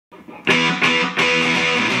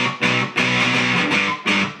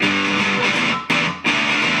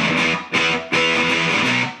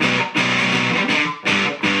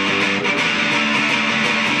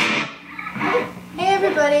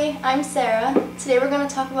Today we're going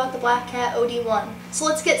to talk about the Black Cat OD-1. So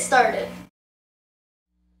let's get started.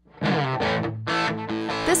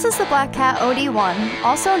 This is the Black Cat OD-1,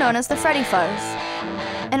 also known as the Fuzz.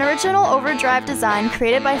 An original overdrive design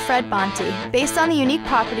created by Fred Bonte, based on the unique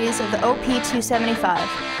properties of the OP-275,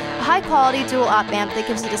 a high-quality dual-op amp that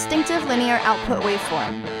gives a distinctive linear output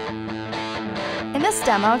waveform. In this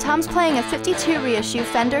demo, Tom's playing a 52 Reissue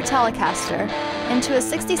Fender Telecaster into a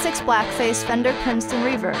 66 blackface Fender Princeton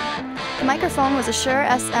Reverb. The microphone was a Shure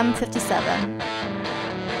SM57.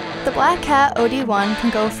 The Black Cat OD-1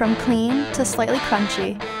 can go from clean to slightly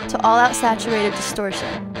crunchy to all-out saturated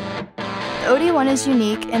distortion. The OD-1 is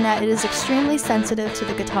unique in that it is extremely sensitive to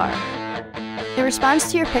the guitar. It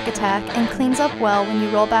responds to your pick attack and cleans up well when you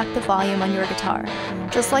roll back the volume on your guitar,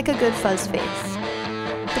 just like a good fuzz face.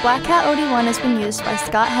 The Black Cat OD-1 has been used by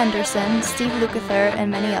Scott Henderson, Steve Lukather,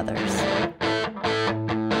 and many others.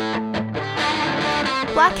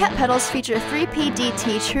 Black Cat pedals feature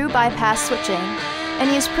 3PDT true bypass switching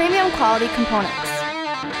and use premium quality components.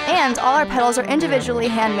 And all our pedals are individually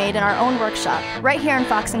handmade in our own workshop, right here in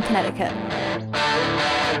Foxton, Connecticut.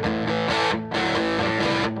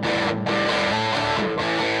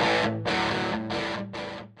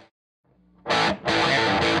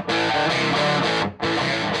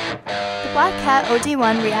 The Black Cat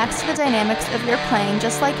OD-1 reacts to the dynamics of your playing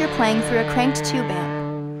just like you're playing through a cranked tube amp.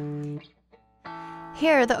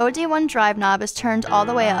 Here, the OD-1 drive knob is turned all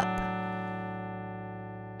the way up.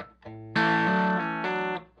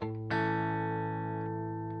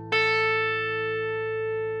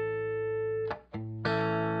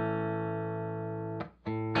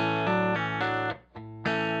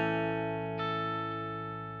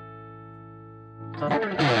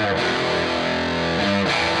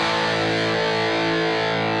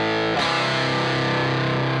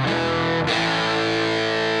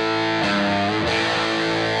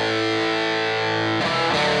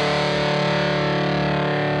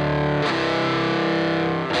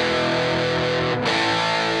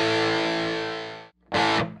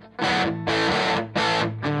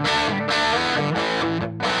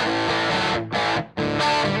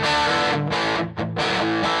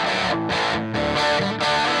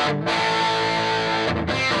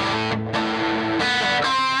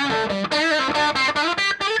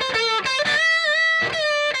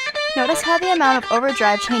 Notice how the amount of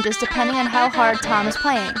overdrive changes depending on how hard Tom is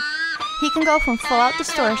playing. He can go from full-out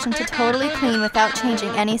distortion to totally clean without changing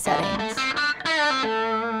any settings.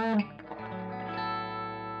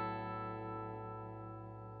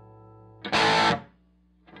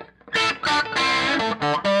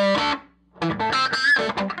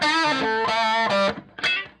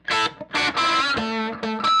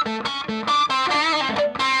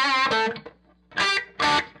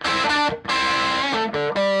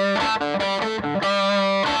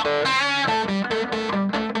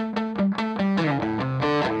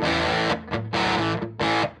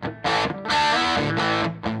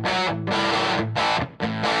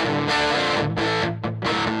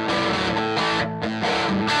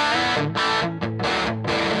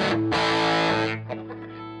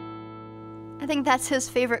 I think that's his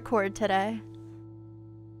favorite chord today.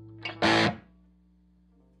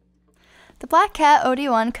 The Black Cat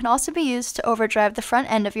OD-1 can also be used to overdrive the front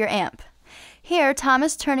end of your amp. Here, Tom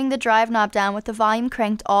is turning the drive knob down with the volume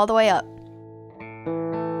cranked all the way up.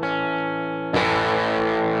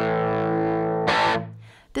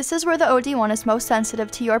 This is where the OD-1 is most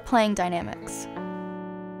sensitive to your playing dynamics.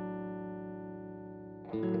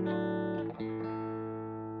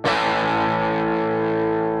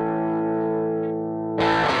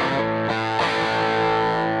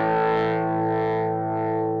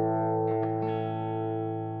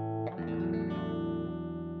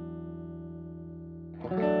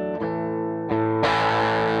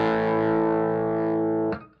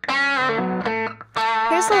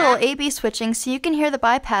 Here's a little A-B switching so you can hear the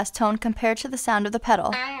bypass tone compared to the sound of the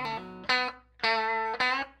pedal.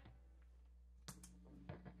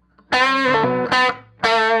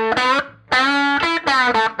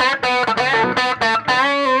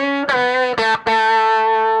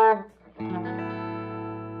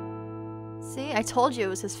 See, I told you it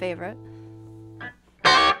was his favorite.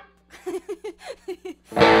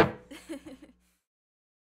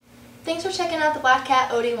 Thanks for checking out the Black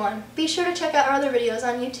Cat OD-1. Be sure to check out our other videos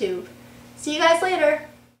on YouTube. See you guys later!